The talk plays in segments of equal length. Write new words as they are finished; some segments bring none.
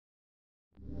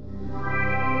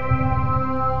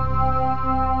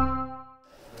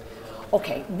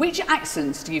Okay, which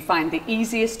accents do you find the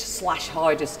easiest /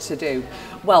 hardest to do?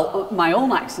 Well, my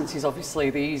own accent is obviously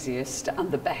the easiest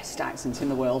and the best accent in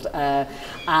the world,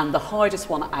 and the hardest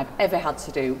one I've ever had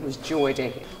to do was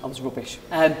Geordie. I was rubbish.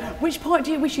 Which part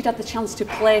do you wish you'd had the chance to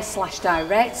play /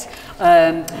 direct?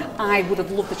 I would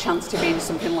have loved the chance to be in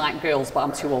something like Girls, but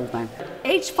I'm too old now.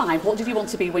 Age 5, what did you want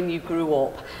to be when you grew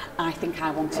up? I think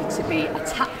I wanted to be a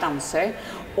tap dancer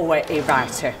or a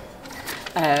writer.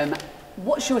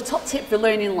 What's your top tip for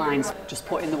learning lines? Just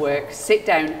put in the work, sit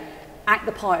down, act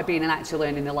the part of being an actor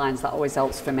learning the lines. That always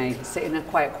helps for me. Sit in a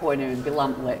quiet corner and be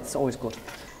lamplit, it's always good.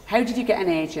 How did you get an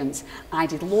agent? I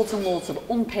did loads and loads of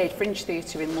unpaid fringe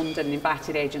theatre in London and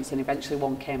invited agents, and eventually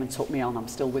one came and took me on. I'm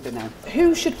still with her now.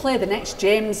 Who should play the next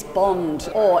James Bond?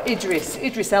 Or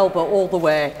Idris Elba all the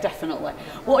way, definitely.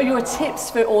 What are your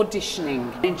tips for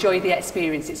auditioning? Enjoy the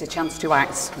experience, it's a chance to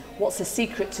act. What's the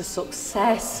secret to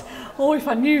success? Oh, if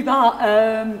I knew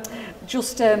that.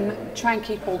 Just try and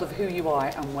keep hold of who you are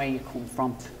and where you come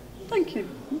from. Thank you.